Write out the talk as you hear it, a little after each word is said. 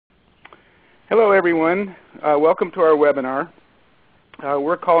Hello everyone. Welcome to our webinar.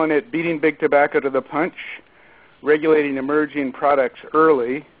 We're calling it Beating Big Tobacco to the Punch, Regulating Emerging Products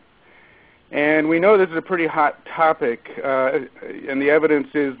Early. And we know this is a pretty hot topic, and the evidence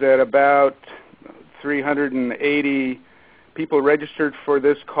is that about 380 people registered for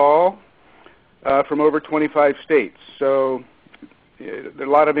this call from over 25 states. So there's a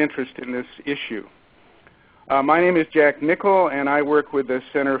lot of interest in this issue. My name is Jack Nickel, and I work with the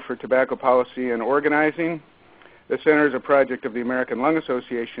Center for Tobacco Policy and Organizing. The center is a project of the American Lung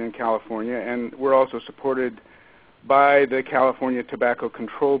Association in California, and we're also supported by the California Tobacco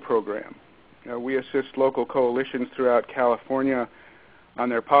Control Program. We assist local coalitions throughout California on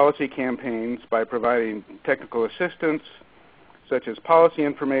their policy campaigns by providing technical assistance, such as policy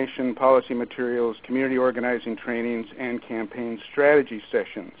information, policy materials, community organizing trainings, and campaign strategy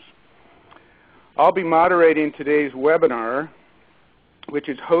sessions. I'll be moderating today's webinar, which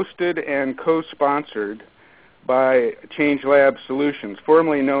is hosted and co-sponsored by Change Lab Solutions,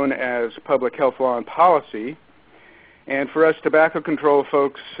 formerly known as Public Health Law and Policy. And for us tobacco control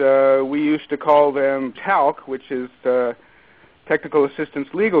folks, we used to call them TALC, which is Technical Assistance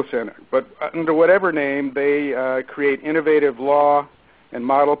Legal Center. But under whatever name, they create innovative law and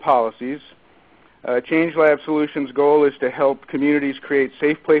model policies. Change Lab Solutions' goal is to help communities create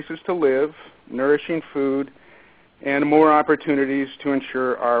safe places to live, nourishing food, and more opportunities to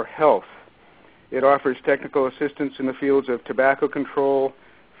ensure our health. It offers technical assistance in the fields of tobacco control,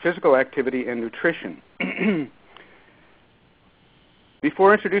 physical activity, and nutrition.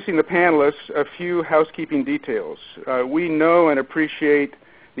 Before introducing the panelists, a few housekeeping details. We know and appreciate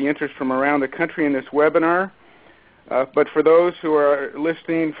the interest from around the country in this webinar, but for those who are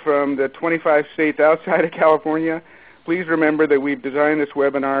listening from the 25 states outside of California, please remember that we've designed this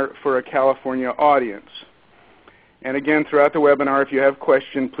webinar for a California audience. And again, throughout the webinar, if you have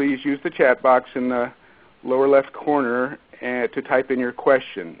questions, please use the chat box in the lower left corner to type in your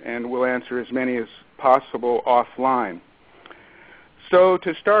question, and we'll answer as many as possible offline. So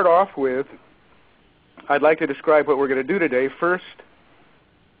to start off with, I'd like to describe what we're going to do today. First,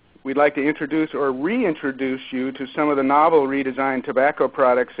 we'd like to introduce or reintroduce you to some of the novel redesigned tobacco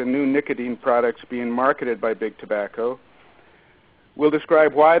products and new nicotine products being marketed by Big Tobacco. We'll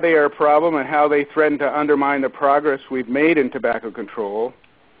describe why they are a problem and how they threaten to undermine the progress we've made in tobacco control.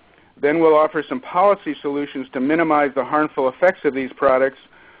 Then we'll offer some policy solutions to minimize the harmful effects of these products,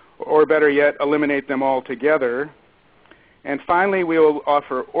 or better yet, eliminate them altogether. And finally, we will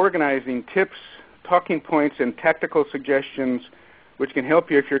offer organizing tips, talking points, and tactical suggestions which can help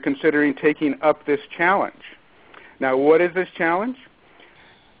you if you're considering taking up this challenge. Now, what is this challenge?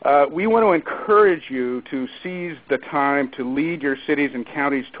 We want to encourage you to seize the time to lead your cities and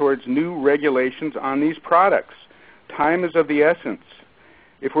counties towards new regulations on these products. Time is of the essence.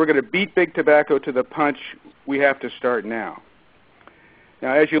 If we're going to beat Big Tobacco to the punch, we have to start now.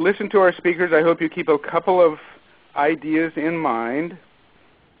 Now, as you listen to our speakers, I hope you keep a couple of ideas in mind.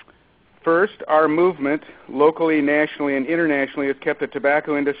 First, our movement, locally, nationally, and internationally, has kept the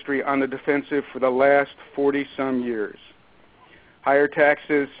tobacco industry on the defensive for the last 40-some years. Higher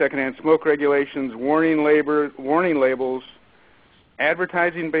taxes, secondhand smoke regulations, warning labels,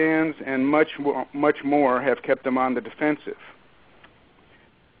 advertising bans, and much more have kept them on the defensive.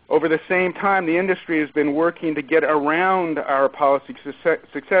 Over the same time, the industry has been working to get around our policy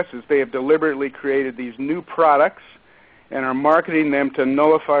successes. They have deliberately created these new products and are marketing them to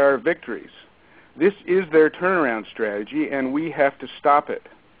nullify our victories. This is their turnaround strategy, and we have to stop it.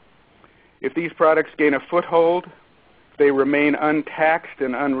 If these products gain a foothold, if they remain untaxed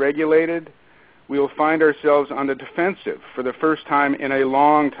and unregulated, we will find ourselves on the defensive for the first time in a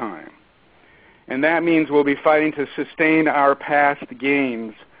long time. And that means we'll be fighting to sustain our past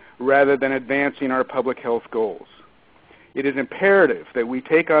gains rather than advancing our public health goals. It is imperative that we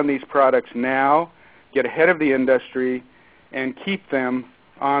take on these products now, get ahead of the industry, and keep them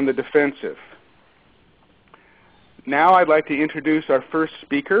on the defensive. Now I'd like to introduce our first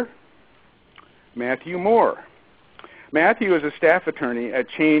speaker, Matthew Moore. Matthew is a staff attorney at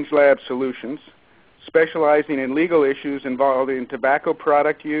Change Lab Solutions, specializing in legal issues involving tobacco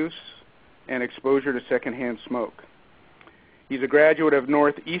product use and exposure to secondhand smoke. He's a graduate of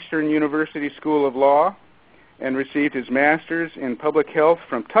Northeastern University School of Law and received his master's in public health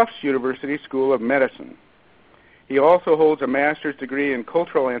from Tufts University School of Medicine. He also holds a master's degree in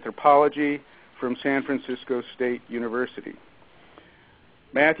cultural anthropology from San Francisco State University.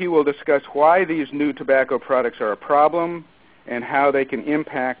 Matthew will discuss why these new tobacco products are a problem and how they can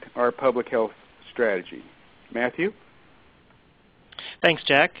impact our public health strategy. Matthew? Thanks,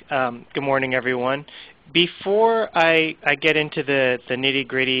 Jack. Good morning, everyone. Before I get into the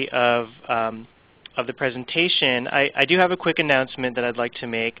nitty-gritty of the presentation, I do have a quick announcement that I'd like to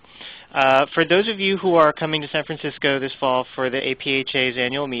make. For those of you who are coming to San Francisco this fall for the APHA's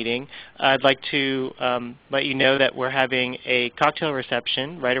annual meeting, I'd like to let you know that we're having a cocktail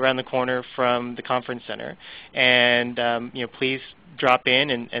reception right around the corner from the conference center. And please drop in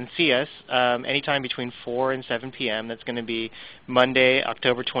and see us anytime between 4 and 7 p.m. That's going to be Monday,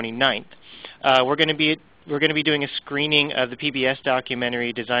 October 29th. We're going to be doing a screening of the PBS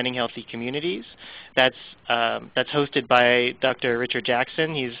documentary "Designing Healthy Communities." That's hosted by Dr. Richard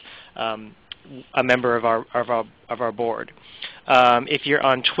Jackson. He's a member of our board. If you're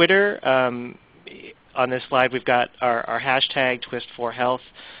on Twitter, on this slide we've got our hashtag Twist4Health.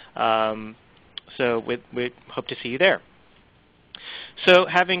 So we hope to see you there. So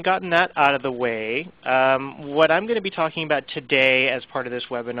having gotten that out of the way, what I'm going to be talking about today as part of this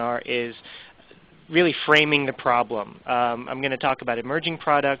webinar is really framing the problem. I'm going to talk about emerging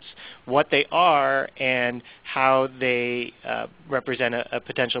products, what they are, and how they represent a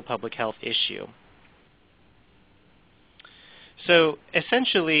potential public health issue. So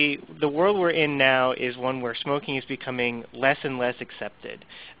essentially, the world we're in now is one where smoking is becoming less and less accepted.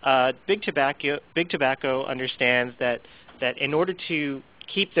 Big Tobacco understands that in order to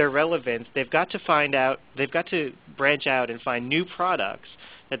keep their relevance, they've got to branch out and find new products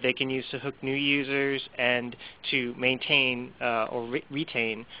that they can use to hook new users and to maintain or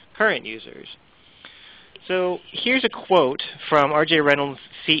retain current users. So here's a quote from R.J. Reynolds,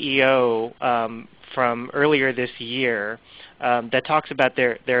 CEO, from earlier this year that talks about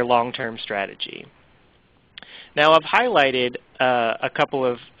their long-term strategy. Now I've highlighted a couple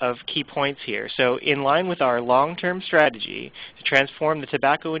of key points here. So in line with our long-term strategy to transform the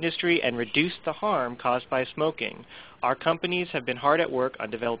tobacco industry and reduce the harm caused by smoking, our companies have been hard at work on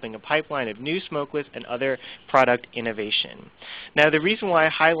developing a pipeline of new smokeless and other product innovation. Now the reason why I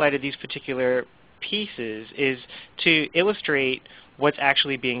highlighted these particular pieces is to illustrate what's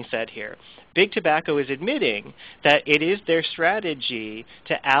actually being said here. Big Tobacco is admitting that it is their strategy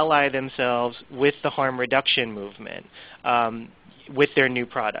to ally themselves with the harm reduction movement with their new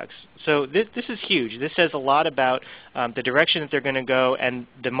products. So this is huge. This says a lot about the direction that they're going to go and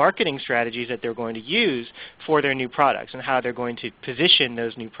the marketing strategies that they're going to use for their new products and how they're going to position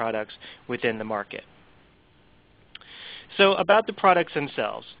those new products within the market. So about the products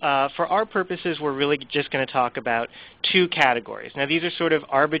themselves. For our purposes, we're really just going to talk about two categories. Now these are sort of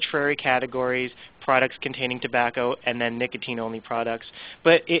arbitrary categories, products containing tobacco and then nicotine-only products.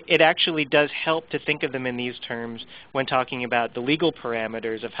 But it actually does help to think of them in these terms when talking about the legal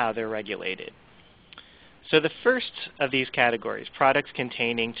parameters of how they're regulated. So the first of these categories, products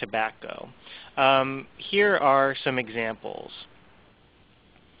containing tobacco. Here are some examples.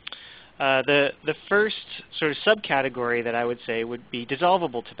 The first sort of subcategory that I would say would be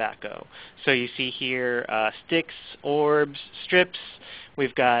dissolvable tobacco. So you see here sticks, orbs, strips.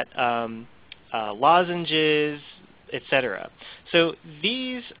 We've got lozenges, etc. So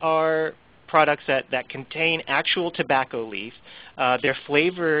these are products that contain actual tobacco leaf. They're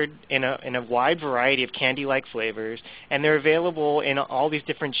flavored in a wide variety of candy-like flavors, and they're available in all these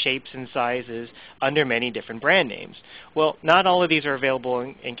different shapes and sizes under many different brand names. Well, not all of these are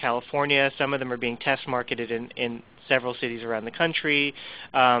available in California. Some of them are being test marketed in several cities around the country.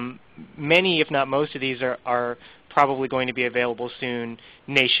 Many, if not most of these, are probably going to be available soon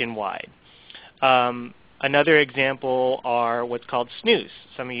nationwide. Another example are what's called snus.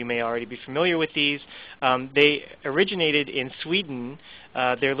 Some of you may already be familiar with these. They originated in Sweden.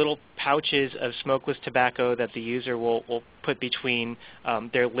 They're little pouches of smokeless tobacco that the user will put between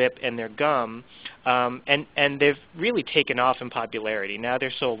their lip and their gum. And they've really taken off in popularity. Now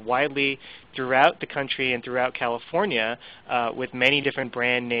they're sold widely throughout the country and throughout California with many different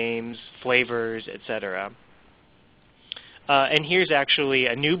brand names, flavors, etc. And here's actually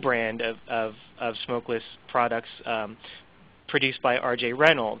a new brand of smokeless products produced by R.J.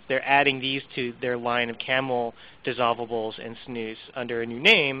 Reynolds. They're adding these to their line of Camel dissolvables and snus under a new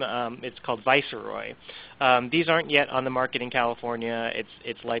name. It's called Viceroy. These aren't yet on the market in California.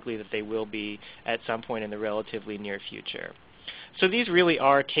 It's likely that they will be at some point in the relatively near future. So these really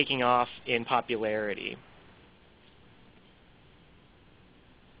are taking off in popularity.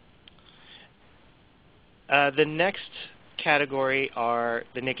 The next category are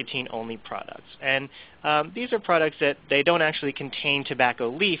the nicotine-only products. And these are products that they don't actually contain tobacco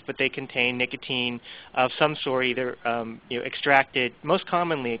leaf, but they contain nicotine of some sort, either extracted, most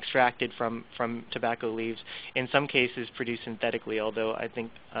commonly extracted from tobacco leaves. In some cases, produced synthetically. Although I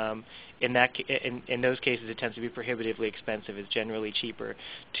think in those cases, it tends to be prohibitively expensive. It's generally cheaper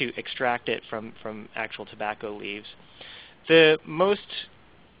to extract it from actual tobacco leaves. The most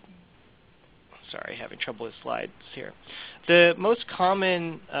Sorry, having trouble with slides here. The most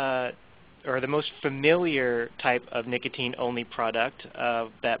common or the most familiar type of nicotine-only product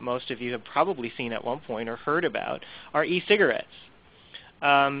that most of you have probably seen at one point or heard about are e-cigarettes.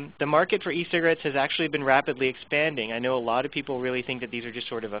 The market for e-cigarettes has actually been rapidly expanding. I know a lot of people really think that these are just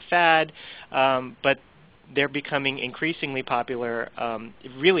sort of a fad, but they're becoming increasingly popular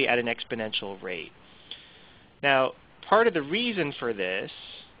really at an exponential rate. Now, part of the reason for this,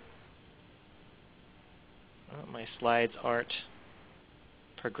 my slides aren't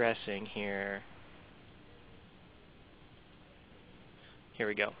progressing here. Here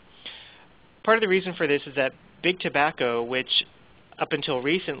we go. Part of the reason for this is that Big Tobacco, which up until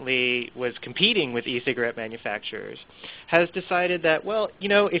recently was competing with e-cigarette manufacturers, has decided that, well,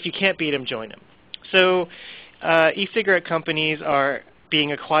 if you can't beat them, join them. So e-cigarette companies are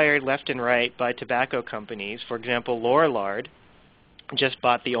being acquired left and right by tobacco companies. For example, Lorillard just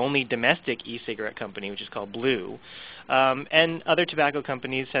bought the only domestic e-cigarette company, which is called Blue. And other tobacco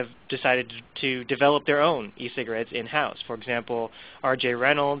companies have decided to develop their own e-cigarettes in-house. For example, R.J.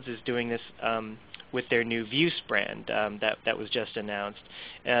 Reynolds is doing this with their new Vuse brand that was just announced.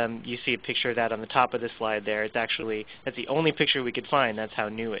 You see a picture of that on the top of the slide there. It's actually, that's the only picture we could find. That's how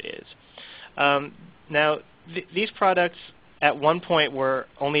new it is. Now, these products at one point were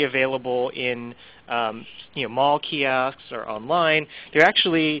only available in mall kiosks or online. They're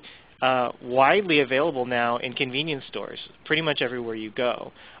actually widely available now in convenience stores, pretty much everywhere you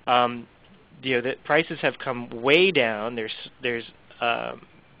go. The prices have come way down. There's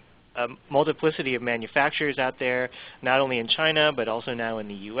a multiplicity of manufacturers out there, not only in China, but also now in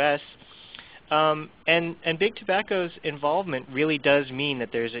the U.S. And Big Tobacco's involvement really does mean that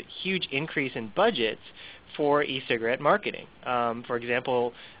there's a huge increase in budgets for e-cigarette marketing. For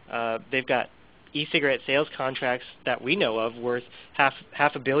example, they've got e-cigarette sales contracts that we know of worth half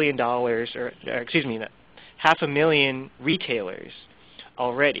 $500 million, or excuse me, 500,000 retailers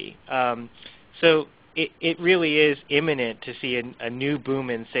already. So it really is imminent to see a new boom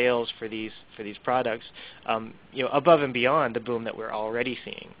in sales for these products, above and beyond the boom that we're already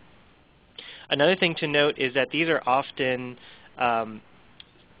seeing. Another thing to note is that these are often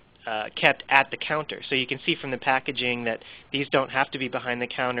kept at the counter. So you can see from the packaging that these don't have to be behind the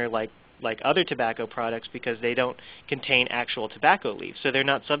counter like other tobacco products, because they don't contain actual tobacco leaves. So they're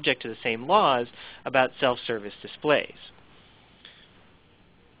not subject to the same laws about self-service displays.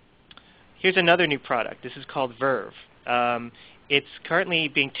 Here's another new product. This is called Verve. It's currently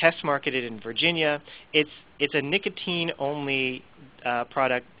being test marketed in Virginia. It's a nicotine-only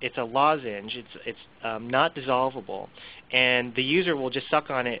product. It's a lozenge. It's not dissolvable, and the user will just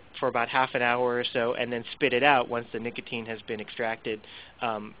suck on it for about half an hour or so, and then spit it out once the nicotine has been extracted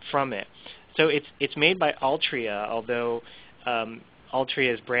from it. So it's made by Altria, although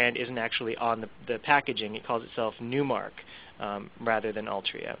Altria's brand isn't actually on the packaging. It calls itself Numark rather than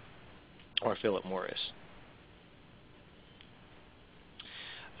Altria or Philip Morris.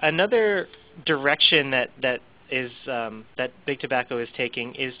 Another direction that Big Tobacco is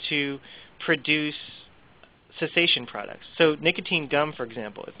taking is to produce cessation products. So nicotine gum, for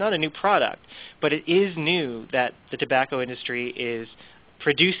example, it's not a new product, but it is new that the tobacco industry is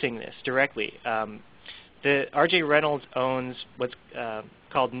producing this directly. The R.J. Reynolds owns what's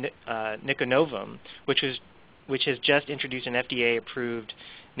called Niconovum, which has just introduced an FDA-approved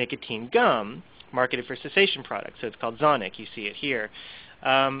nicotine gum marketed for cessation products. So it's called Zonic. You see it here.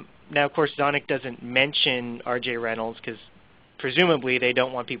 Now, of course, Zonic doesn't mention R.J. Reynolds because presumably they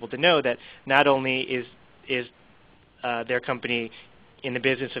don't want people to know that not only is their company in the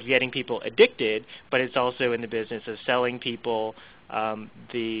business of getting people addicted, but it's also in the business of selling people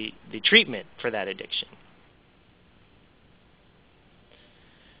the treatment for that addiction.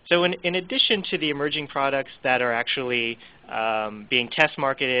 So in addition to the emerging products that are actually being test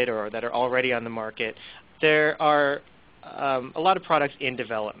marketed or that are already on the market, there are a lot of products in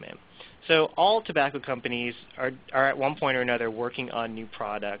development. So all tobacco companies are at one point or another working on new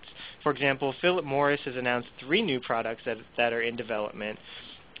products. For example, Philip Morris has announced 3 new products that are in development,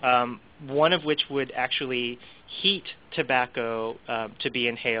 one of which would actually heat tobacco to be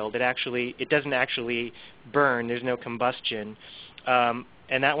inhaled. It doesn't actually burn. There's no combustion.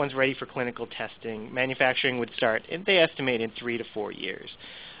 and that one's ready for clinical testing. Manufacturing would start, they estimate, in 3 to 4 years.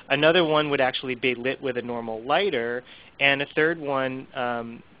 Another one would actually be lit with a normal lighter, and a third one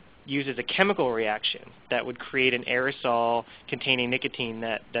uses a chemical reaction that would create an aerosol containing nicotine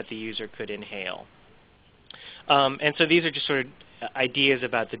that the user could inhale. And so these are just sort of ideas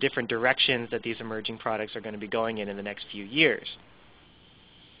about the different directions that these emerging products are going to be going in the next few years.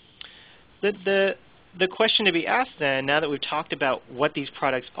 The question to be asked then, now that we've talked about what these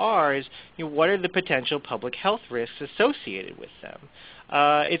products are, is what are the potential public health risks associated with them?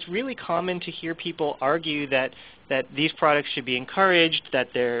 It's really common to hear people argue that these products should be encouraged, that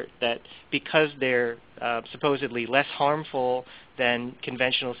because they're supposedly less harmful than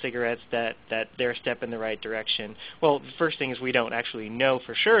conventional cigarettes, that they're a step in the right direction. Well, the first thing is we don't actually know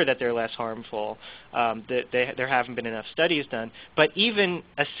for sure that they're less harmful. There haven't been enough studies done. But even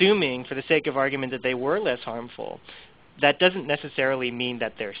assuming, for the sake of argument, that they were less harmful, that doesn't necessarily mean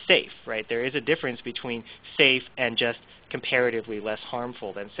that they're safe, right? There is a difference between safe and just comparatively less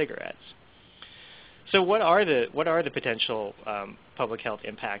harmful than cigarettes. So what are the potential public health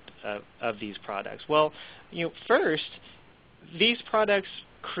impact of these products? Well, first, these products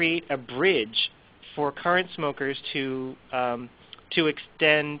create a bridge for current smokers to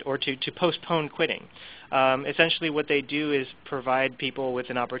extend or to postpone quitting. Essentially what they do is provide people with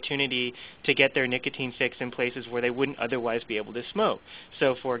an opportunity to get their nicotine fix in places where they wouldn't otherwise be able to smoke.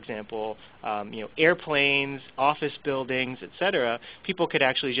 So for example, airplanes, office buildings, etc., people could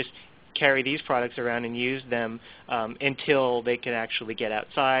actually just carry these products around and use them until they can actually get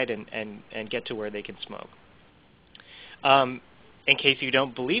outside and get to where they can smoke. In case you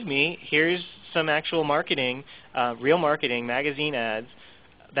don't believe me, here's some actual marketing, real marketing, magazine ads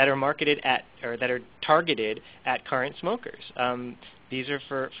that are marketed at, or that are targeted at current smokers. These are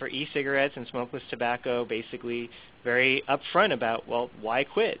for e-cigarettes and smokeless tobacco, basically very upfront about, well, why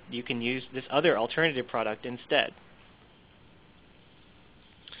quit? You can use this other alternative product instead.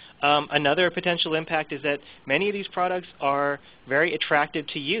 Another potential impact is that many of these products are very attractive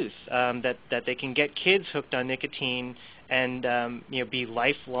to youth, that they can get kids hooked on nicotine and be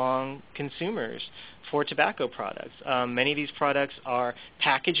lifelong consumers for tobacco products. Many of these products are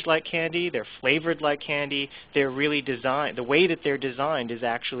packaged like candy, they're flavored like candy, they're really designed, the way that they're designed is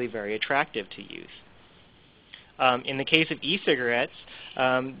actually very attractive to youth. In the case of e-cigarettes,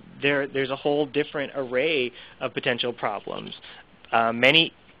 there's a whole different array of potential problems.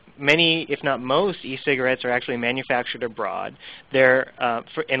 Many, if not most, e-cigarettes are actually manufactured abroad. They're,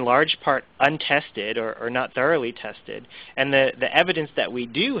 in large part, untested or not thoroughly tested. And the evidence that we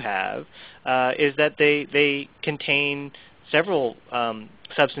do have is that they contain several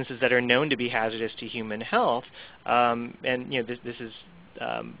substances that are known to be hazardous to human health.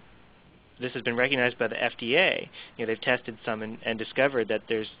 This has been recognized by the FDA. They've tested some and discovered that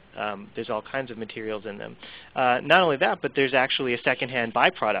there's all kinds of materials in them. Not only that, but there's actually a secondhand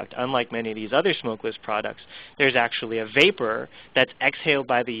byproduct. Unlike many of these other smokeless products, there's actually a vapor that's exhaled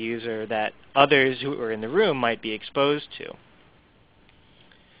by the user that others who are in the room might be exposed to.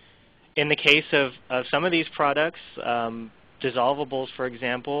 In the case of some of these products, dissolvables, for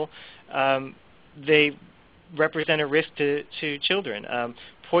example, they represent a risk to children.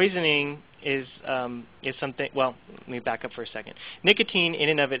 Poisoning is something, well, let me back up for a second. Nicotine in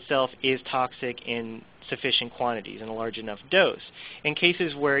and of itself is toxic in sufficient quantities, in a large enough dose. In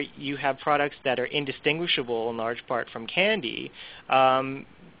cases where you have products that are indistinguishable in large part from candy,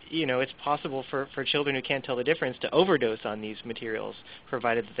 it's possible for children who can't tell the difference to overdose on these materials,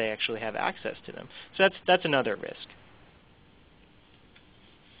 provided that they actually have access to them. So that's another risk.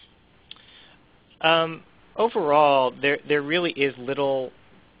 Overall, there really is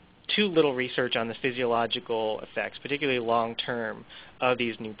too little research on the physiological effects, particularly long-term, of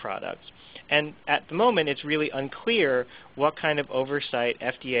these new products. And at the moment, it's really unclear what kind of oversight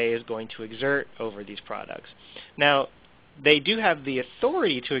FDA is going to exert over these products. Now, they do have the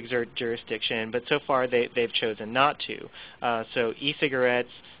authority to exert jurisdiction, but so far they've chosen not to. So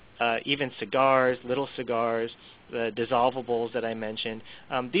e-cigarettes, even cigars, little cigars, the dissolvables that I mentioned,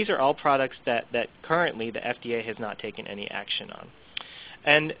 these are all products that currently the FDA has not taken any action on.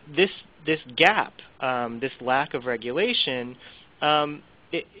 And this gap, this lack of regulation,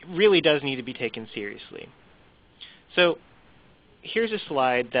 it really does need to be taken seriously. So here's a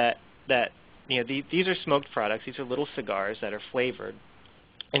slide that these are smoked products. These are little cigars that are flavored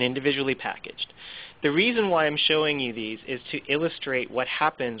and individually packaged. The reason why I'm showing you these is to illustrate what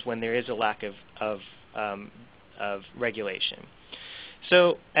happens when there is a lack of regulation.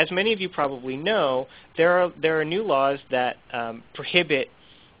 So, as many of you probably know, there are new laws that prohibit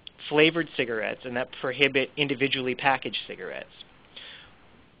flavored cigarettes and that prohibit individually packaged cigarettes.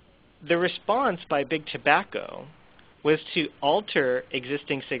 the response by Big Tobacco was to alter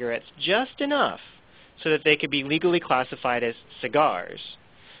existing cigarettes just enough so that they could be legally classified as cigars,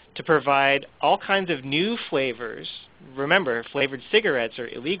 to provide all kinds of new flavors. Remember, flavored cigarettes are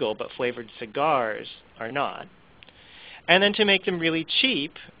illegal, but flavored cigars are not. And then to make them really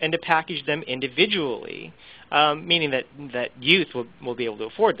cheap and to package them individually, meaning that youth will be able to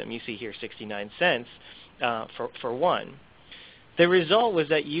afford them. You see here 69 cents for one. The result was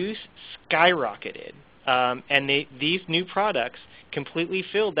that youth skyrocketed, and these new products completely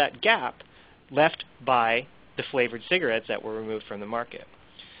filled that gap left by the flavored cigarettes that were removed from the market.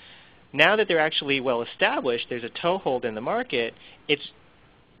 Now that they're actually well established, there's a toehold in the market, it's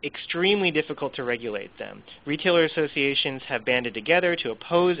extremely difficult to regulate them. Retailer associations have banded together to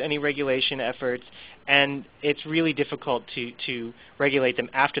oppose any regulation efforts, and it's really difficult to regulate them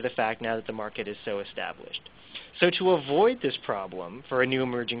after the fact now that the market is so established. So to avoid this problem for a new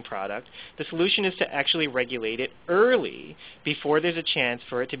emerging product, the solution is to actually regulate it early before there's a chance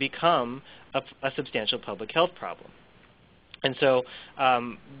for it to become a substantial public health problem. And so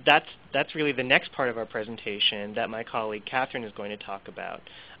that's really the next part of our presentation that my colleague Catherine is going to talk about.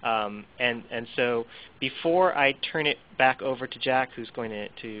 And so before I turn it back over to Jack, who's going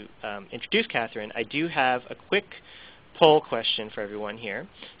to introduce Catherine, I do have a quick poll question for everyone here.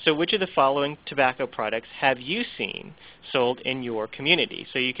 So which of the following tobacco products have you seen sold in your community?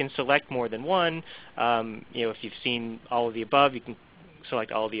 So you can select more than one. If you've seen all of the above, you can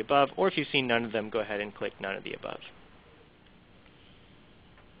select all of the above. Or if you've seen none of them, go ahead and click none of the above.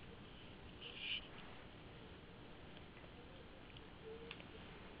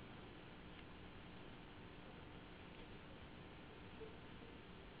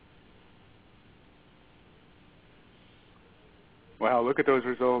 Wow, look at those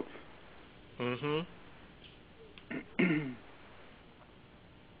results. Mm-hmm.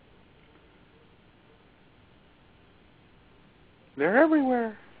 They're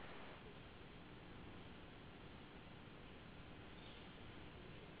everywhere.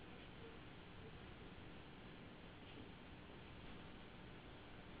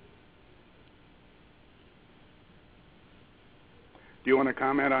 Do you want to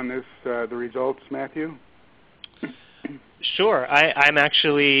comment on this, the results, Matthew? Sure. I'm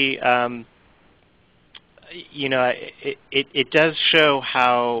actually, it does show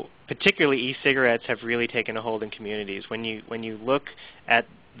how particularly e-cigarettes have really taken a hold in communities. When you look at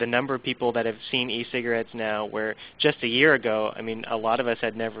the number of people that have seen e-cigarettes now, where just a year ago, I mean, a lot of us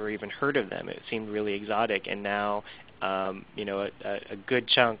had never even heard of them. It seemed really exotic, and now, a good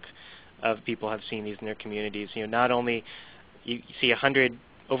chunk of people have seen these in their communities. Not only you see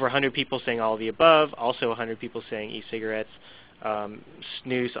over 100 people saying all of the above, also 100 people saying e-cigarettes.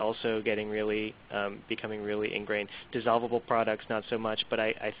 Snus also getting becoming really ingrained. Dissolvable products, not so much, but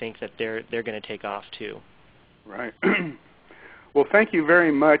I think that they're going to take off too. Right. Well, thank you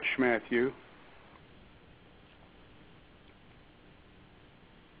very much, Matthew.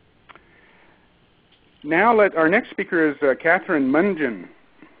 Now our next speaker is Catherine Mungen.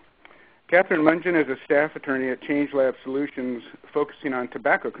 Catherine Mungen is a staff attorney at ChangeLab Solutions focusing on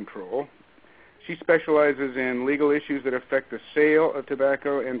tobacco control. She specializes in legal issues that affect the sale of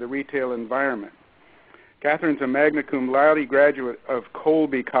tobacco and the retail environment. Catherine's a magna cum laude graduate of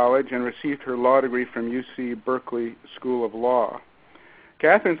Colby College and received her law degree from UC Berkeley School of Law.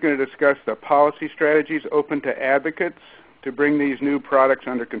 Catherine's going to discuss the policy strategies open to advocates to bring these new products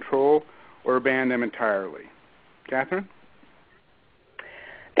under control or ban them entirely. Catherine?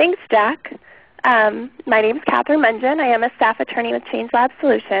 Thanks, Jack. My name is Catherine Mungen. I am a staff attorney with ChangeLab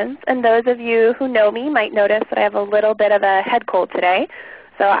Solutions, and those of you who know me might notice that I have a little bit of a head cold today.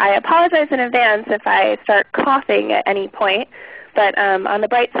 So I apologize in advance if I start coughing at any point, but on the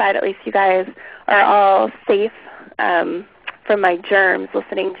bright side, at least you guys are all safe from my germs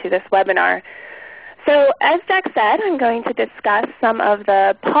listening to this webinar. So as Jack said, I'm going to discuss some of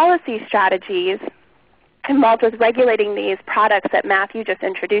the policy strategies involved with regulating these products that Matthew just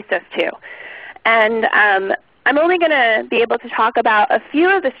introduced us to. And I'm only going to be able to talk about a few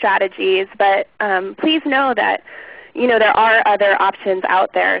of the strategies, but please know that there are other options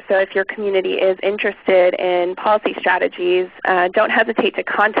out there. So if your community is interested in policy strategies, don't hesitate to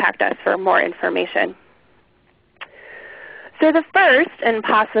contact us for more information. So the first and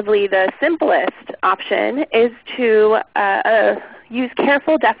possibly the simplest option is to use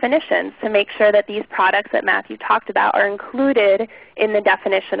careful definitions to make sure that these products that Matthew talked about are included in the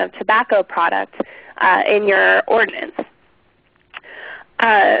definition of tobacco product in your ordinance.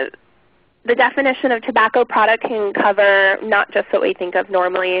 The definition of tobacco product can cover not just what we think of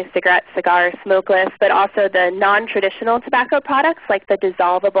normally, cigarettes, cigars, smokeless, but also the non-traditional tobacco products like the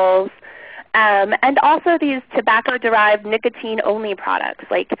dissolvables, and also these tobacco-derived nicotine-only products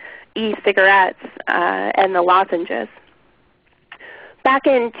like e-cigarettes and the lozenges. Back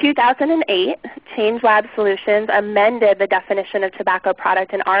in 2008, ChangeLab Solutions amended the definition of tobacco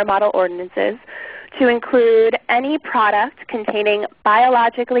product in our model ordinances to include any product containing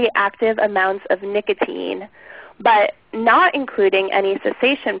biologically active amounts of nicotine, but not including any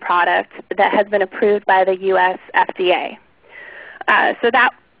cessation product that has been approved by the U.S. FDA. So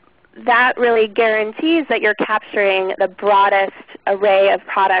that really guarantees that you're capturing the broadest array of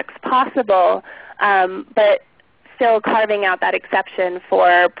products possible, but still carving out that exception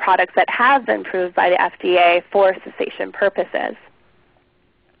for products that have been approved by the FDA for cessation purposes.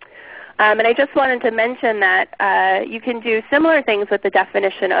 And I just wanted to mention that you can do similar things with the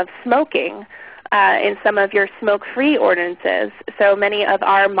definition of smoking in some of your smoke-free ordinances. So many of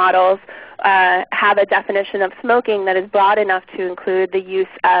our models have a definition of smoking that is broad enough to include the use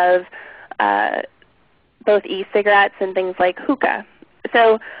of both e-cigarettes and things like hookah.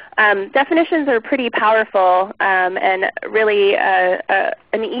 So definitions are pretty powerful and really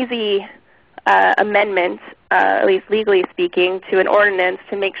an easy amendment, at least legally speaking, to an ordinance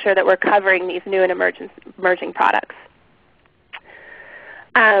to make sure that we're covering these new and emerging products.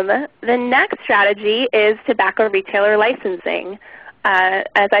 The next strategy is tobacco retailer licensing.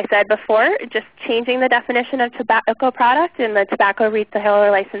 As I said before, just changing the definition of tobacco product in the tobacco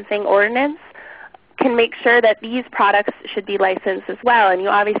retailer licensing ordinance can make sure that these products should be licensed as well. And you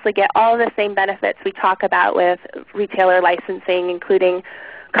obviously get all the same benefits we talk about with retailer licensing, including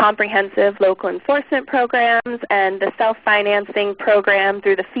comprehensive local enforcement programs and the self-financing program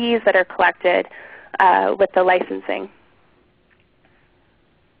through the fees that are collected with the licensing.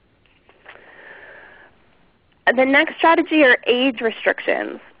 The next strategy are age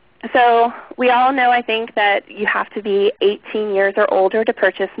restrictions. So we all know, I think, that you have to be 18 years or older to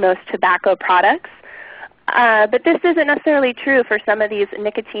purchase most tobacco products. But this isn't necessarily true for some of these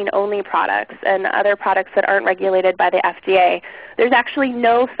nicotine-only products and other products that aren't regulated by the FDA. There's actually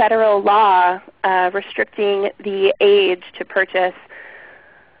no federal law restricting the age to purchase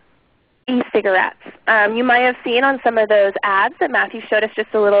e-cigarettes. You might have seen on some of those ads that Matthew showed us just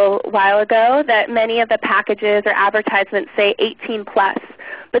a little while ago that many of the packages or advertisements say 18 plus.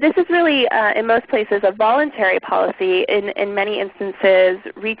 But this is really, in most places, a voluntary policy. In many instances,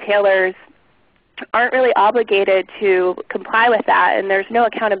 retailers aren't really obligated to comply with that, and there's no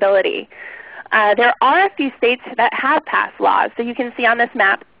accountability. There are a few states that have passed laws. So you can see on this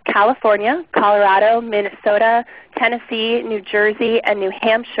map California, Colorado, Minnesota, Tennessee, New Jersey, and New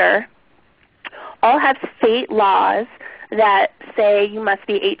Hampshire all have state laws that say you must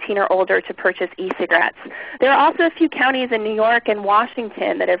be 18 or older to purchase e-cigarettes. There are also a few counties in New York and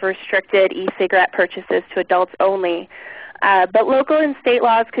Washington that have restricted e-cigarette purchases to adults only. But local and state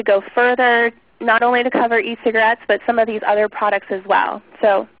laws could go further, not only to cover e-cigarettes, but some of these other products as well.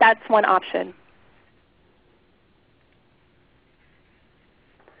 So that's one option.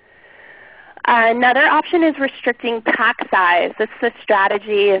 Another option is restricting pack size. This is a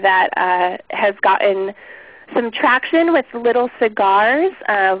strategy that has gotten some traction with little cigars.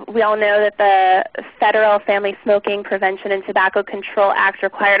 We all know that the Federal Family Smoking Prevention and Tobacco Control Act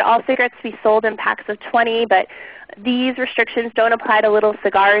required all cigarettes to be sold in packs of 20, but these restrictions don't apply to little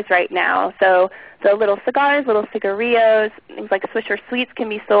cigars right now. So the little cigars, little cigarillos, things like Swisher Sweets can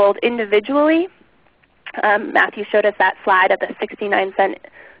be sold individually. Matthew showed us that slide of the 69-cent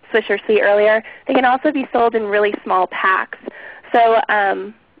Swisher Sweet earlier. They can also be sold in really small packs. So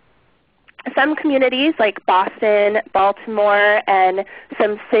some communities like Boston, Baltimore, and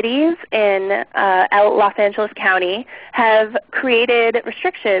some cities in Los Angeles County have created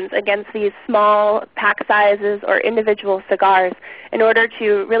restrictions against these small pack sizes or individual cigars in order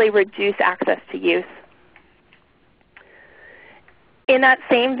to really reduce access to use. In that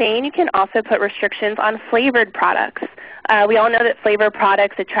same vein, you can also put restrictions on flavored products. We all know that flavored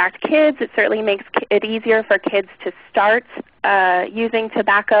products attract kids. It certainly makes it easier for kids to start using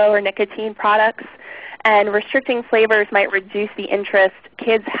tobacco or nicotine products. And restricting flavors might reduce the interest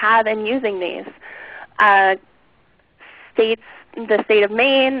kids have in using these. The state of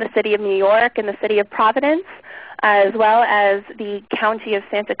Maine, the city of New York, and the city of Providence, as well as the county of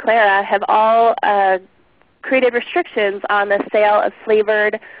Santa Clara, have all created restrictions on the sale of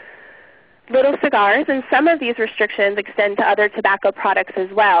flavored little cigars, and some of these restrictions extend to other tobacco products as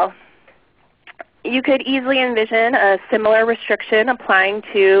well. You could easily envision a similar restriction applying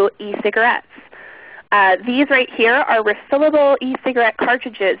to e-cigarettes. These right here are refillable e-cigarette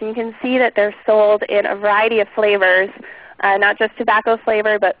cartridges, and you can see that they're sold in a variety of flavors, not just tobacco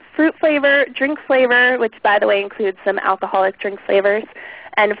flavor, but fruit flavor, drink flavor, which by the way includes some alcoholic drink flavors,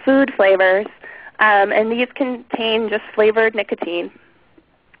 and food flavors. And these contain just flavored nicotine.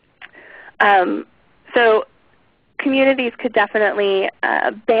 So communities could definitely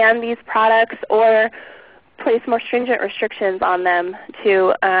ban these products or place more stringent restrictions on them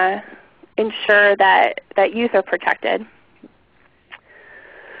to ensure that youth are protected.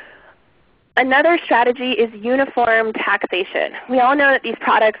 Another strategy is uniform taxation. We all know that these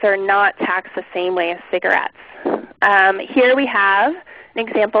products are not taxed the same way as cigarettes. Here we have an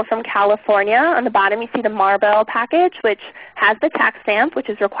example from California. On the bottom you see the Marlboro package, which has the tax stamp, which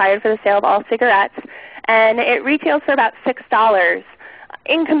is required for the sale of all cigarettes, and it retails for about $6.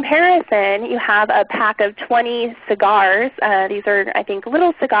 In comparison, you have a pack of 20 cigars. These are, I think,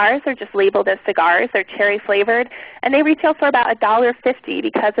 little cigars. They're just labeled as cigars. They're cherry flavored, and they retail for about $1.50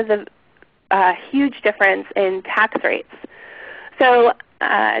 because of the huge difference in tax rates. So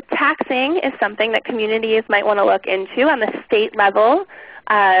taxing is something that communities might want to look into on the state level.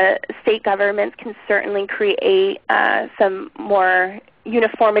 State governments can certainly create some more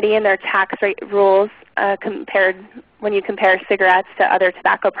uniformity in their tax rate rules when you compare cigarettes to other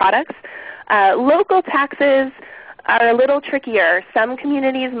tobacco products. Local taxes are a little trickier. Some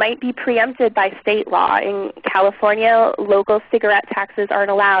communities might be preempted by state law. In California, local cigarette taxes aren't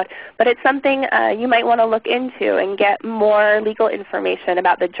allowed, but it's something you might want to look into and get more legal information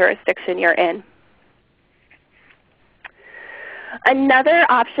about the jurisdiction you're in. Another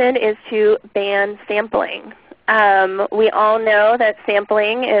option is to ban sampling. We all know that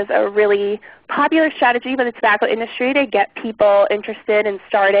sampling is a really popular strategy by the tobacco industry to get people interested and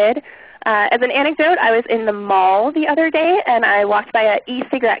started. As an anecdote, I was in the mall the other day and I walked by an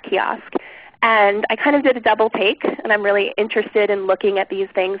e-cigarette kiosk. And I kind of did a double take, and I'm really interested in looking at these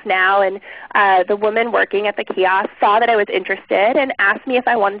things now. And the woman working at the kiosk saw that I was interested and asked me if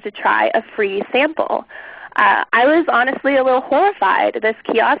I wanted to try a free sample. I was honestly a little horrified. This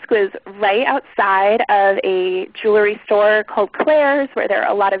kiosk was right outside of a jewelry store called Claire's, where there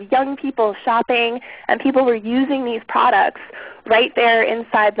are a lot of young people shopping, and people were using these products right there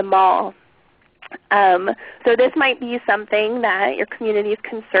inside the mall. So this might be something that your community is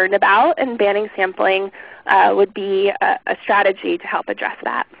concerned about, and banning sampling would be a strategy to help address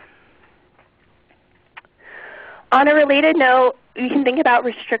that. On a related note, you can think about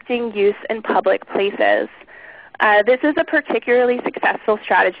restricting use in public places. This is a particularly successful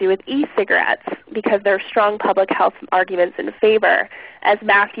strategy with e-cigarettes because there are strong public health arguments in favor. As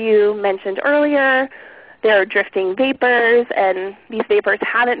Matthew mentioned earlier, there are drifting vapors, and these vapors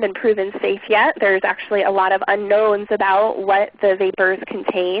haven't been proven safe yet. There's actually a lot of unknowns about what the vapors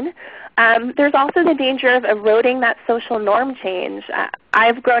contain. There's also the danger of eroding that social norm change.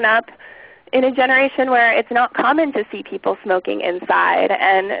 I've grown up in a generation where it's not common to see people smoking inside,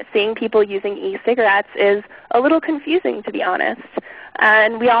 and seeing people using e-cigarettes is a little confusing, to be honest.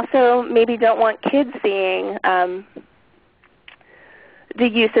 And we also maybe don't want kids seeing the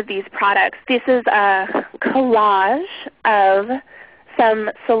use of these products. This is a collage of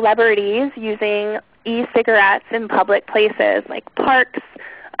some celebrities using e-cigarettes in public places like parks,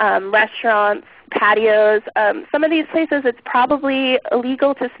 restaurants, patios. Some of these places it's probably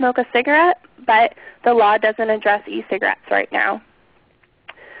illegal to smoke a cigarette, but the law doesn't address e-cigarettes right now.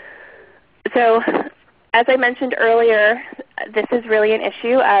 So as I mentioned earlier, this is really an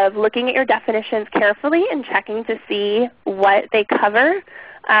issue of looking at your definitions carefully and checking to see what they cover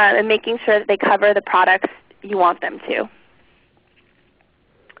and making sure that they cover the products you want them to.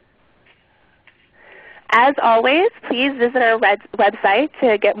 As always, please visit our website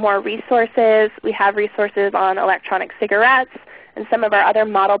to get more resources. We have resources on electronic cigarettes and some of our other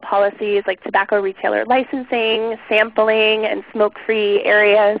model policies like tobacco retailer licensing, sampling, and smoke-free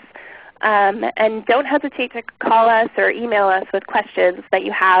areas. And don't hesitate to call us or email us with questions that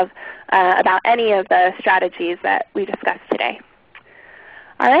you have about any of the strategies that we discussed today.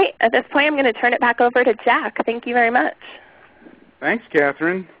 All right, at this point I'm going to turn it back over to Jack. Thank you very much. Thanks,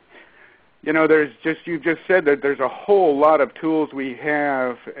 Catherine. You know, you just said that there's a whole lot of tools we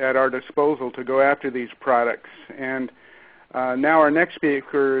have at our disposal to go after these products. And now our next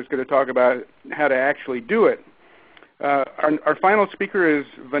speaker is going to talk about how to actually do it. Our final speaker is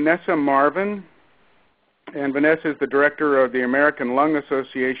Vanessa Marvin, and Vanessa is the director of the American Lung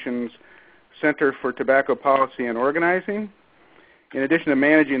Association's Center for Tobacco Policy and Organizing. In addition to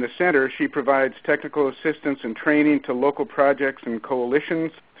managing the center, she provides technical assistance and training to local projects and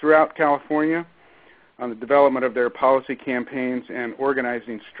coalitions throughout California on the development of their policy campaigns and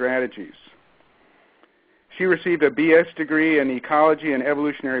organizing strategies. She received a BS degree in ecology and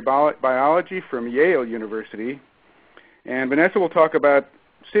evolutionary biology from Yale University. And Vanessa will talk about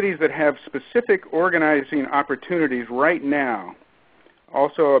cities that have specific organizing opportunities right now,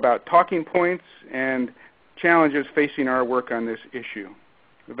 also about talking points and challenges facing our work on this issue.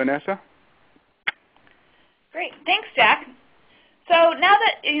 Vanessa? Great. Thanks, Jack. So now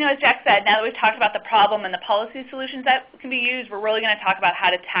that, as Jack said, now that we've talked about the problem and the policy solutions that can be used, we're really going to talk about how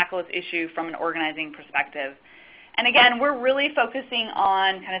to tackle this issue from an organizing perspective. And again, we're really focusing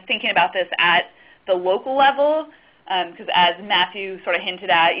on kind of thinking about this at the local level, because as Matthew sort of hinted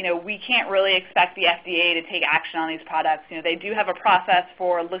at, we can't really expect the FDA to take action on these products. They do have a process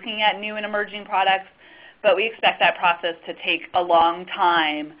for looking at new and emerging products, but we expect that process to take a long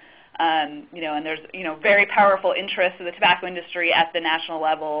time. And there's very powerful interests of the tobacco industry at the national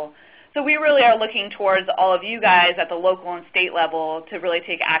level. So we really are looking towards all of you guys at the local and state level to really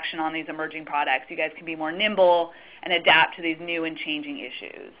take action on these emerging products. You guys can be more nimble and adapt to these new and changing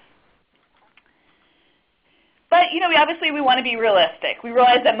issues. But we want to be realistic. We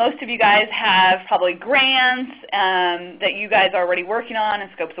realize that most of you guys have probably grants that you guys are already working on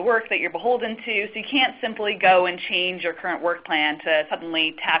and scopes of work that you're beholden to, so you can't simply go and change your current work plan to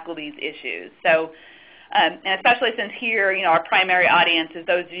suddenly tackle these issues. So, and especially since here, our primary audience is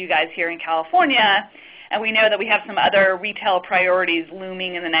those of you guys here in California, and we know that we have some other retail priorities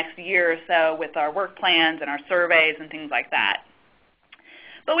looming in the next year or so with our work plans and our surveys and things like that.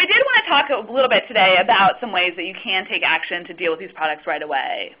 But we did want to talk a little bit today about some ways that you can take action to deal with these products right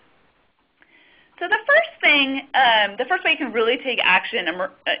away. So the first way you can really take action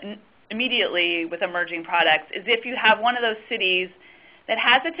immediately with emerging products is if you have one of those cities that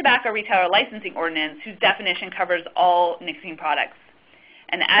has a tobacco retailer licensing ordinance whose definition covers all nicotine products.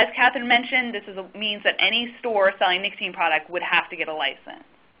 And as Catherine mentioned, this means that any store selling nicotine product would have to get a license.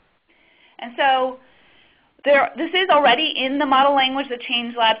 And so this is already in the model language that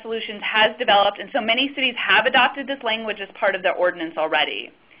Change Lab Solutions has developed, and so many cities have adopted this language as part of their ordinance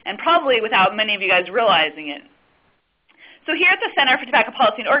already, and probably without many of you guys realizing it. So here at the Center for Tobacco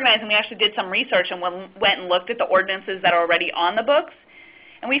Policy and Organizing, we actually did some research and went and looked at the ordinances that are already on the books,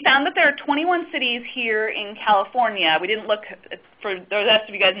 and we found that there are 21 cities here in California. We didn't look for the rest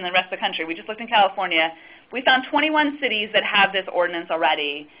of you guys in the rest of the country. We just looked in California. We found 21 cities that have this ordinance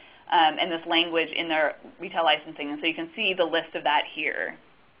already. And this language in their retail licensing, and so you can see the list of that here.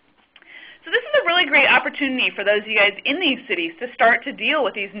 So this is a really great opportunity for those of you guys in these cities to start to deal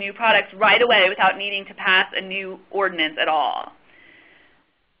with these new products right away without needing to pass a new ordinance at all.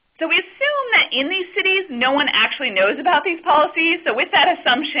 So we assume that in these cities, no one actually knows about these policies. So with that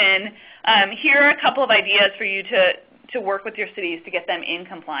assumption, here are a couple of ideas for you to work with your cities to get them in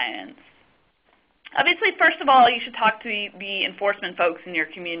compliance. Obviously, first of all, you should talk to the enforcement folks in your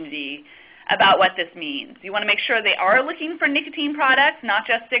community about what this means. You want to make sure they are looking for nicotine products, not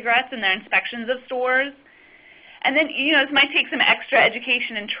just cigarettes, in their inspections of stores. And then, this might take some extra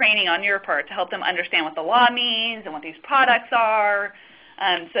education and training on your part to help them understand what the law means and what these products are,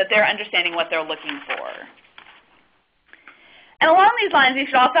 so that they're understanding what they're looking for. And along these lines, you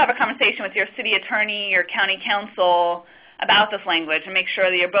should also have a conversation with your city attorney, your county council, about this language and make sure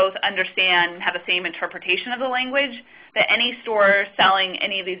that you both understand and have the same interpretation of the language, that any store selling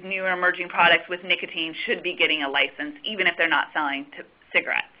any of these new and emerging products with nicotine should be getting a license, even if they're not selling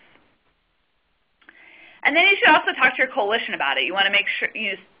cigarettes. And then you should also talk to your coalition about it. You want to make sure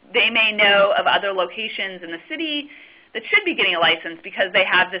they may know of other locations in the city that should be getting a license because they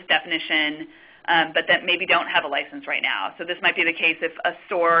have this definition, but that maybe don't have a license right now. So this might be the case if a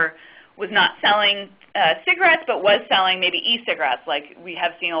store was not selling cigarettes, but was selling maybe e-cigarettes, like we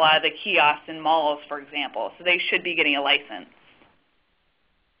have seen a lot of the kiosks in malls, for example. So they should be getting a license.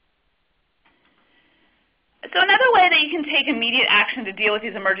 So another way that you can take immediate action to deal with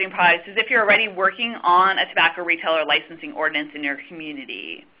these emerging products is if you're already working on a tobacco retailer licensing ordinance in your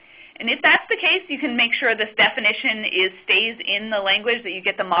community. And if that's the case, you can make sure this definition stays in the language, that you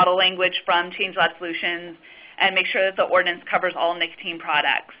get the model language from Change Lab Solutions, and make sure that the ordinance covers all nicotine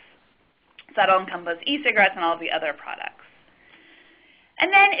products. So that'll encompass e-cigarettes and all the other products.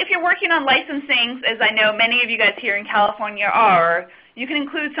 And then if you're working on licensing, as I know many of you guys here in California are, you can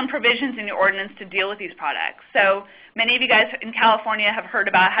include some provisions in your ordinance to deal with these products. So many of you guys in California have heard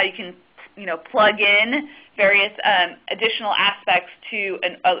about how you can plug in various additional aspects to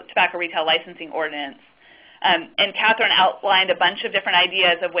a tobacco retail licensing ordinance. And Catherine outlined a bunch of different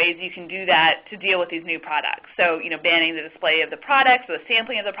ideas of ways you can do that to deal with these new products. So, banning the display of the products or the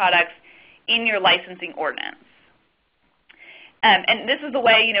sampling of the products in your licensing ordinance. And this is the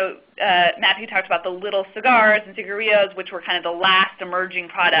way, Matthew talked about the little cigars and cigarillos, which were kind of the last emerging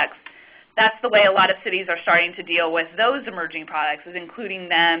products that's the way a lot of cities are starting to deal with those emerging products, is including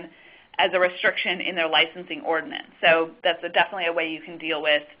them as a restriction in their licensing ordinance. So that's definitely a way you can deal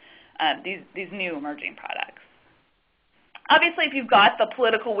with these new emerging products. Obviously, if you've got the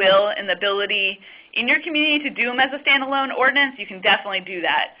political will and the ability in your community to do them as a standalone ordinance, you can definitely do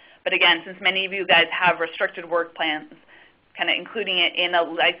that. But again, since many of you guys have restricted work plans, kind of including it in a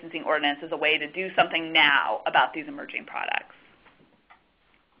licensing ordinance is a way to do something now about these emerging products.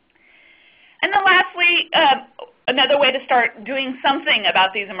 And then lastly, another way to start doing something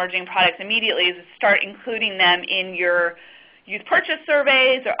about these emerging products immediately is to start including them in your youth purchase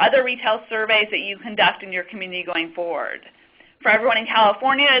surveys or other retail surveys that you conduct in your community going forward. For everyone in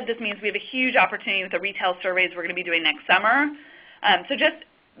California, this means we have a huge opportunity with the retail surveys we're going to be doing next summer. So just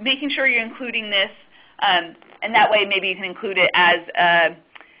making sure you're including this, and that way maybe you can include it as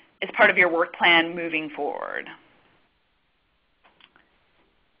part of your work plan moving forward.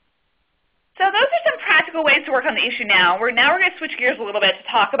 So those are some practical ways to work on the issue now. We're going to switch gears a little bit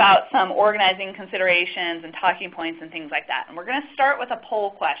to talk about some organizing considerations and talking points and things like that. And we're going to start with a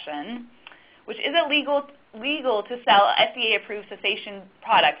poll question, which is it legal to sell FDA-approved cessation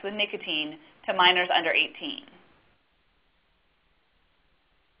products with nicotine to minors under 18?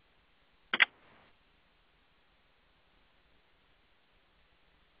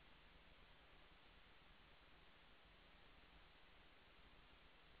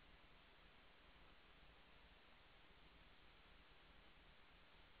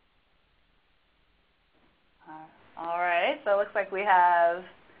 All right, so it looks like we have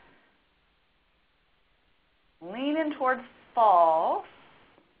leaning towards false,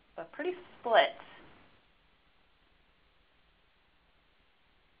 but pretty split.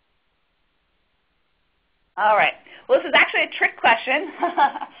 All right, well, this is actually a trick question.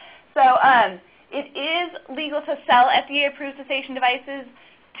 So it is legal to sell FDA-approved cessation devices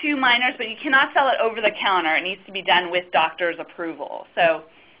to minors, but you cannot sell it over the counter. It needs to be done with doctor's approval. So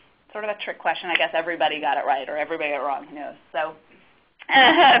sort of a trick question. I guess everybody got it right or everybody got it wrong. Who knows? So,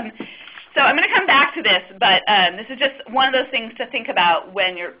 so I'm going to come back to this, but this is just one of those things to think about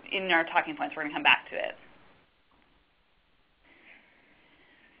when you're in our talking points. We're going to come back to it.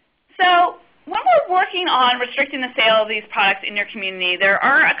 So when we're working on restricting the sale of these products in your community, there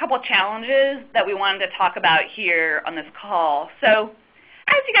are a couple of challenges that we wanted to talk about here on this call. So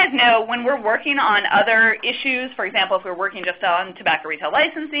as you guys know, when we're working on other issues, for example, if we're working just on tobacco retail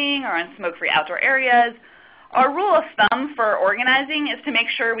licensing or on smoke-free outdoor areas, our rule of thumb for organizing is to make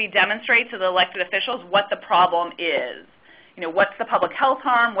sure we demonstrate to the elected officials what the problem is. You know, what's the public health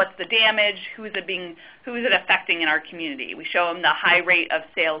harm, what's the damage, who is it affecting in our community. We show them the high rate of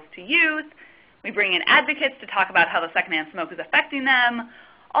sales to youth. We bring in advocates to talk about how the secondhand smoke is affecting them.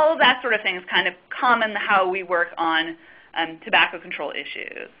 All of that sort of thing is kind of common how we work on tobacco control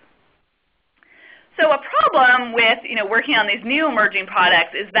issues. So a problem with working on these new emerging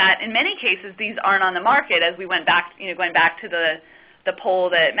products is that in many cases these aren't on the market. As we went back, going back to the poll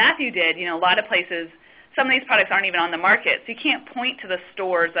that Matthew did, a lot of places, some of these products aren't even on the market. So you can't point to the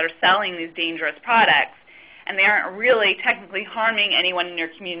stores that are selling these dangerous products, and they aren't really technically harming anyone in your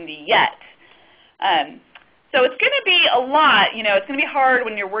community yet. So it's going to be a lot, it's going to be hard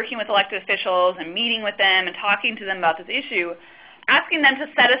when you're working with elected officials and meeting with them and talking to them about this issue, asking them to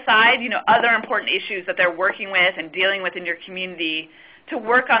set aside, other important issues that they're working with and dealing with in your community to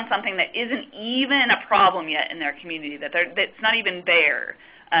work on something that isn't even a problem yet in their community, that's not even there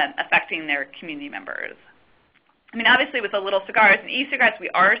affecting their community members. I mean, obviously with the little cigars and e-cigarettes, we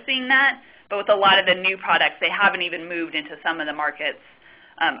are seeing that, but with a lot of the new products, they haven't even moved into some of the markets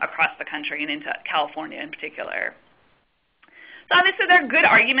across the country and into California in particular. So obviously there are good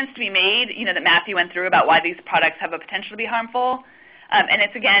arguments to be made, that Matthew went through about why these products have a potential to be harmful. And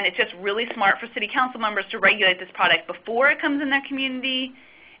it's just really smart for city council members to regulate this product before it comes in their community.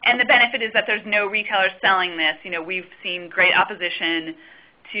 And the benefit is that there's no retailers selling this. We've seen great opposition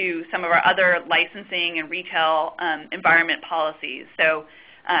to some of our other licensing and retail environment policies. So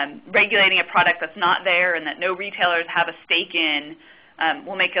regulating a product that's not there and that no retailers have a stake in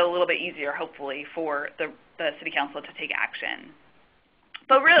will make it a little bit easier, hopefully, for the city council to take action.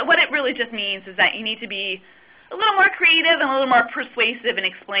 But really, what it really just means is that you need to be a little more creative and a little more persuasive in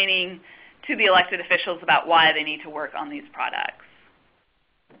explaining to the elected officials about why they need to work on these products.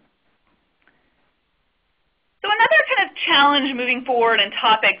 So another kind of challenge moving forward and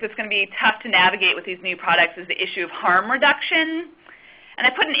topic that's going to be tough to navigate with these new products is the issue of harm reduction. And I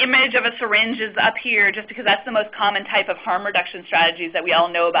put an image of a syringe up here just because that's the most common type of harm reduction strategies that we all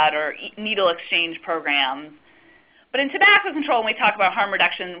know about, or needle exchange programs. But in tobacco control, when we talk about harm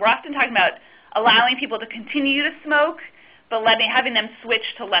reduction, we're often talking about allowing people to continue to smoke, but having them switch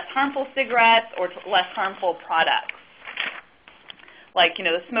to less harmful cigarettes or to less harmful products, like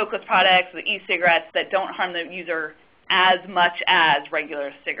the smokeless products, the e-cigarettes that don't harm the user as much as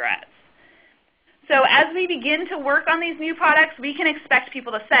regular cigarettes. So as we begin to work on these new products, we can expect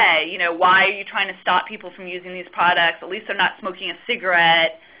people to say, why are you trying to stop people from using these products? At least they're not smoking a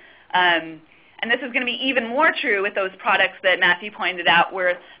cigarette. And this is going to be even more true with those products that Matthew pointed out,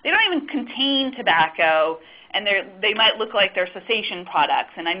 where they don't even contain tobacco, and they might look like they're cessation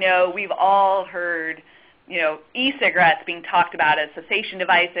products. And I know we've all heard e-cigarettes being talked about as cessation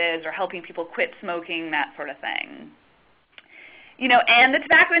devices or helping people quit smoking, that sort of thing. And the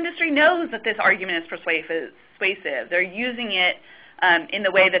tobacco industry knows that this argument is persuasive. They're using it in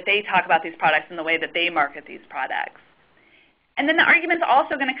the way that they talk about these products and the way that they market these products. And then the argument's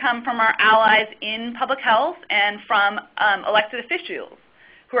also going to come from our allies in public health and from elected officials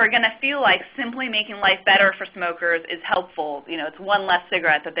who are going to feel like simply making life better for smokers is helpful. It's one less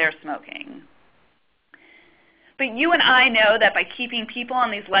cigarette that they're smoking. But you and I know that by keeping people on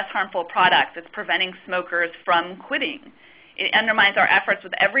these less harmful products, it's preventing smokers from quitting. It undermines our efforts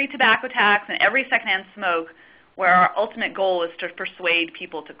with every tobacco tax and every secondhand smoke, where our ultimate goal is to persuade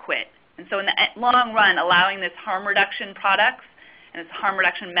people to quit. And so in the long run, allowing this harm reduction products and this harm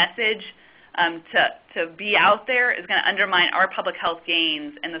reduction message to be out there is going to undermine our public health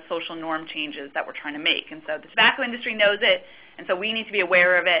gains and the social norm changes that we're trying to make. And so the tobacco industry knows it, and so we need to be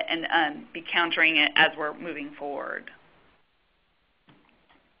aware of it and be countering it as we're moving forward.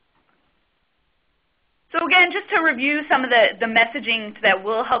 So again, just to review some of the messaging that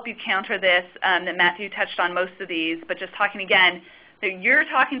will help you counter this, that Matthew touched on most of these, but just talking again, that you're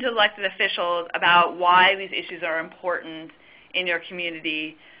talking to elected officials about why these issues are important in your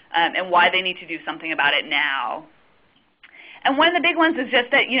community and why they need to do something about it now. And one of the big ones is just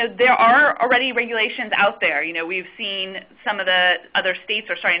that there are already regulations out there. We've seen some of the other states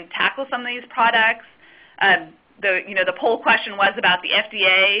are starting to tackle some of these products. The poll question was about the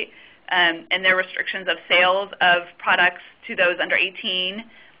FDA and their restrictions of sales of products to those under 18.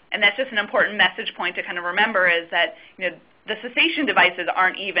 And that's just an important message point to kind of remember is that the cessation devices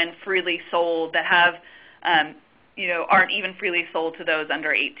aren't even freely sold that have aren't even freely sold to those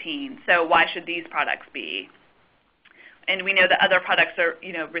under 18. So why should these products be? And we know that other products are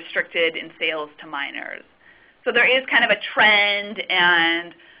restricted in sales to minors. So there is kind of a trend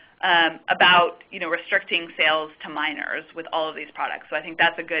and about restricting sales to minors with all of these products. So I think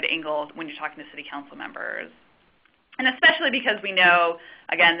that's a good angle when you're talking to city council members. And especially because we know,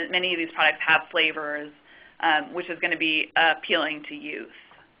 again, that many of these products have flavors, which is going to be appealing to youth.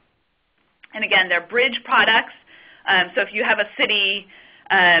 And again, they're bridge products. So if you have a city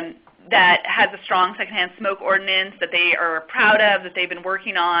that has a strong secondhand smoke ordinance that they are proud of, that they've been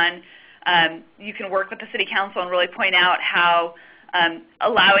working on, you can work with the city council and really point out how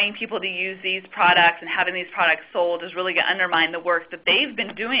allowing people to use these products and having these products sold is really going to undermine the work that they've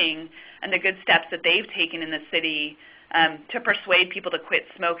been doing and the good steps that they've taken in the city to persuade people to quit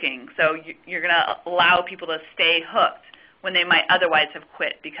smoking. So you're going to allow people to stay hooked when they might otherwise have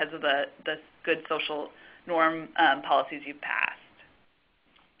quit because of the good social norm policies you've passed.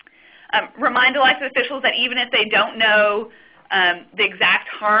 Remind elected officials that even if they don't know the exact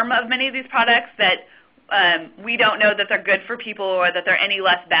harm of many of these products, that we don't know that they're good for people or that they're any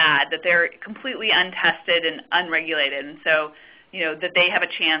less bad, that they're completely untested and unregulated, and so that they have a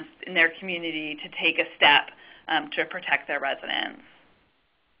chance in their community to take a step to protect their residents.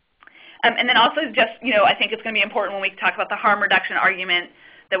 And then also just, I think it's going to be important when we talk about the harm reduction argument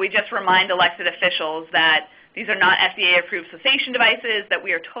that we just remind elected officials that these are not FDA-approved cessation devices, that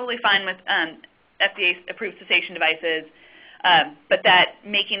we are totally fine with FDA-approved cessation devices, but that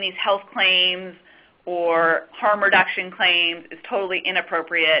making these health claims or harm reduction claims is totally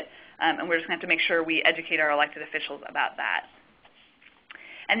inappropriate, and we're just going to have to make sure we educate our elected officials about that.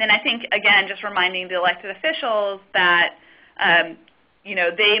 And then I think, again, just reminding the elected officials that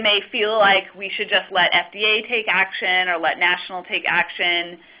they may feel like we should just let FDA take action or let national take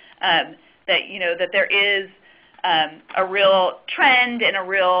action, that there is a real trend and a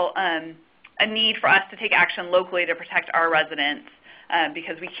real a need for us to take action locally to protect our residents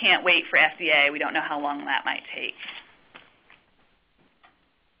because we can't wait for FDA. We don't know how long that might take.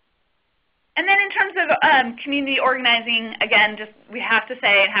 And then in terms of community organizing, again, just we have to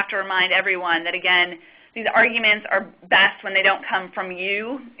say and have to remind everyone that, again, these arguments are best when they don't come from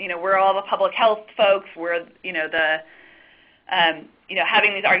you. We're all the public health folks. We're,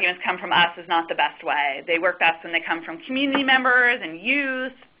 having these arguments come from us is not the best way. They work best when they come from community members and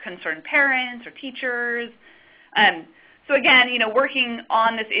youth, concerned parents or teachers. So again, working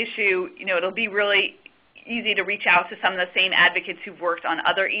on this issue, it'll be really easy to reach out to some of the same advocates who've worked on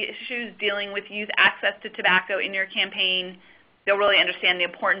other issues dealing with youth access to tobacco in your campaign. They'll really understand the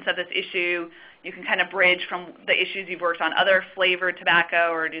importance of this issue. You can kind of bridge from the issues you've worked on other flavored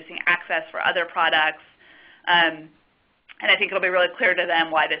tobacco or reducing access for other products. And I think it'll be really clear to them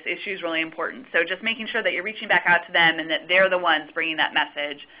why this issue is really important. So just making sure that you're reaching back out to them and that they're the ones bringing that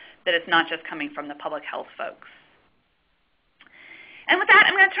message, that it's not just coming from the public health folks. And with that,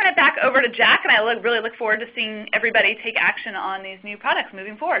 I'm going to turn it back over to Jack, and I really look forward to seeing everybody take action on these new products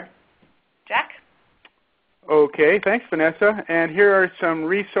moving forward. Jack? Okay, thanks, Vanessa. And here are some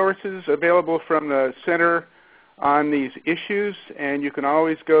resources available from the Center on these issues, and you can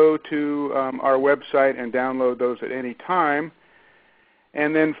always go to our website and download those at any time.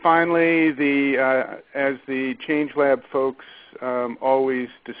 And then finally, as the Change Lab folks always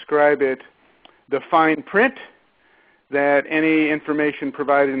describe it, the fine print, that any information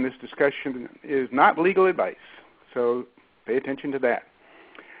provided in this discussion is not legal advice. So pay attention to that.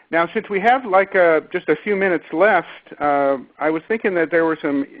 Now, since we have just a few minutes left, I was thinking that there were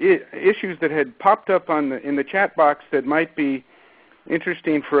some issues that had popped up in the chat box that might be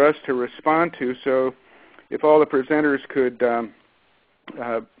interesting for us to respond to. So if all the presenters could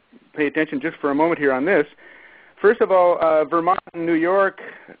pay attention just for a moment here on this. First of all, Vermont and New York,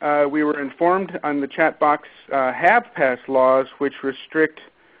 we were informed on the chat box, have passed laws which restrict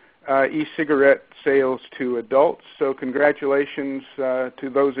e-cigarette sales to adults. So congratulations to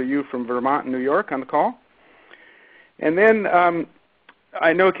those of you from Vermont and New York on the call. And then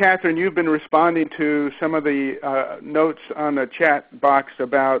I know, Catherine, you've been responding to some of the notes on the chat box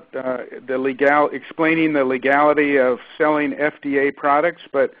about explaining the legality of selling FDA products,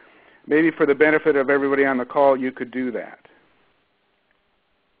 but maybe for the benefit of everybody on the call, you could do that.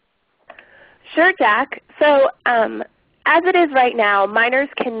 Sure, Jack. So as it is right now, minors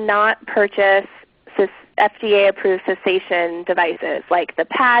cannot purchase FDA-approved cessation devices like the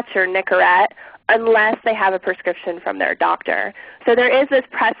patch or Nicorette unless they have a prescription from their doctor. So there is this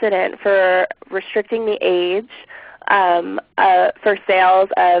precedent for restricting the age for sales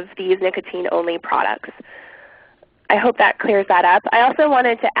of these nicotine-only products. I hope that clears that up. I also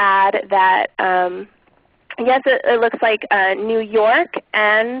wanted to add that, yes, it looks like New York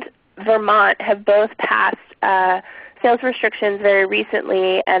and Vermont have both passed sales restrictions very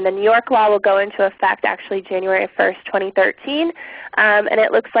recently, and the New York law will go into effect actually January 1st, 2013. And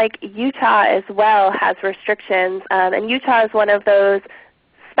it looks like Utah as well has restrictions, and Utah is one of those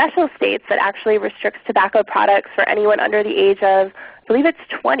special states that actually restricts tobacco products for anyone under the age of, I believe it's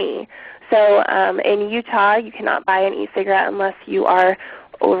 20. So in Utah, you cannot buy an e-cigarette unless you are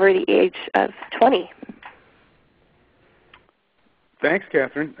over the age of 20. Thanks,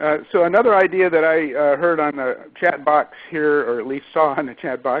 Catherine. So another idea that I heard on the chat box here, or at least saw on the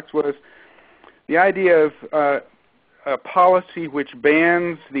chat box, was the idea of a policy which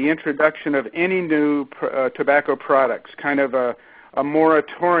bans the introduction of any new tobacco products, kind of a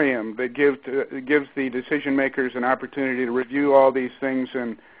moratorium that gives the decision makers an opportunity to review all these things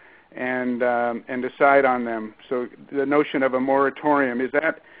and decide on them. So the notion of a moratorium, is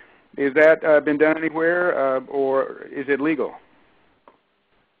that been done anywhere, or is it legal?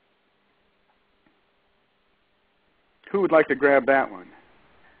 Who would like to grab that one?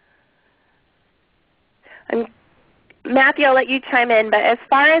 Matthew, I'll let you chime in, but as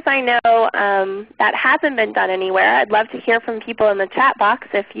far as I know, that hasn't been done anywhere. I'd love to hear from people in the chat box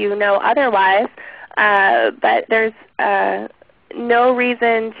if you know otherwise, but there's no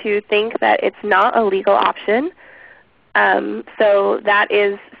reason to think that it's not a legal option. So that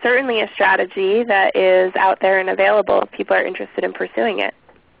is certainly a strategy that is out there and available if people are interested in pursuing it.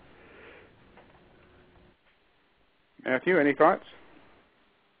 Matthew, any thoughts?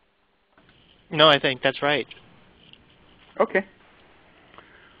 No, I think that's right. Okay.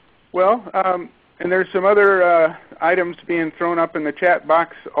 Well, and there's some other items being thrown up in the chat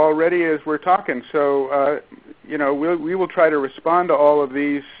box already as we're talking. So, we will try to respond to all of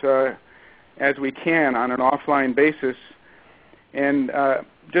these as we can on an offline basis. And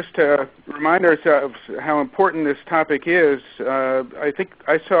just to remind ourselves how important this topic is, I think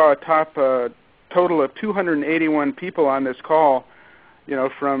I saw a total of 281 people on this call,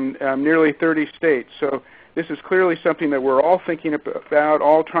 from nearly 30 states. So this is clearly something that we're all thinking about,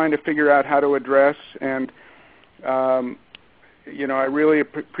 all trying to figure out how to address. And, I really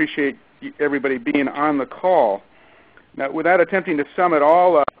appreciate everybody being on the call. Now, without attempting to sum it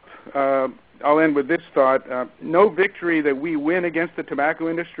all up, I'll end with this thought. No victory that we win against the tobacco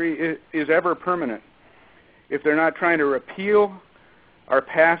industry is ever permanent. If they're not trying to repeal our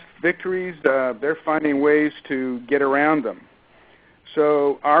past victories, they're finding ways to get around them.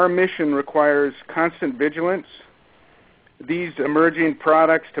 So our mission requires constant vigilance. These emerging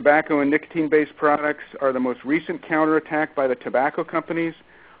products, tobacco and nicotine-based products, are the most recent counterattack by the tobacco companies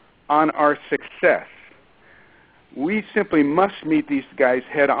on our success. We simply must meet these guys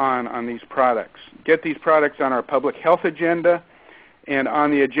head-on these products, get these products on our public health agenda and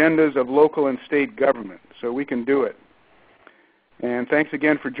on the agendas of local and state government, so we can do it. And thanks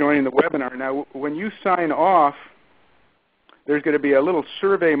again for joining the webinar. Now, when you sign off, there's going to be a little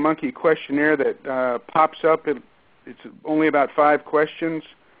SurveyMonkey questionnaire that pops up. It's only about 5 questions.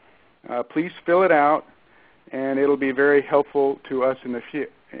 Please fill it out, and it'll be very helpful to us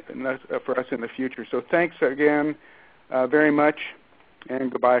for us in the future. So thanks again very much,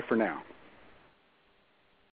 and goodbye for now.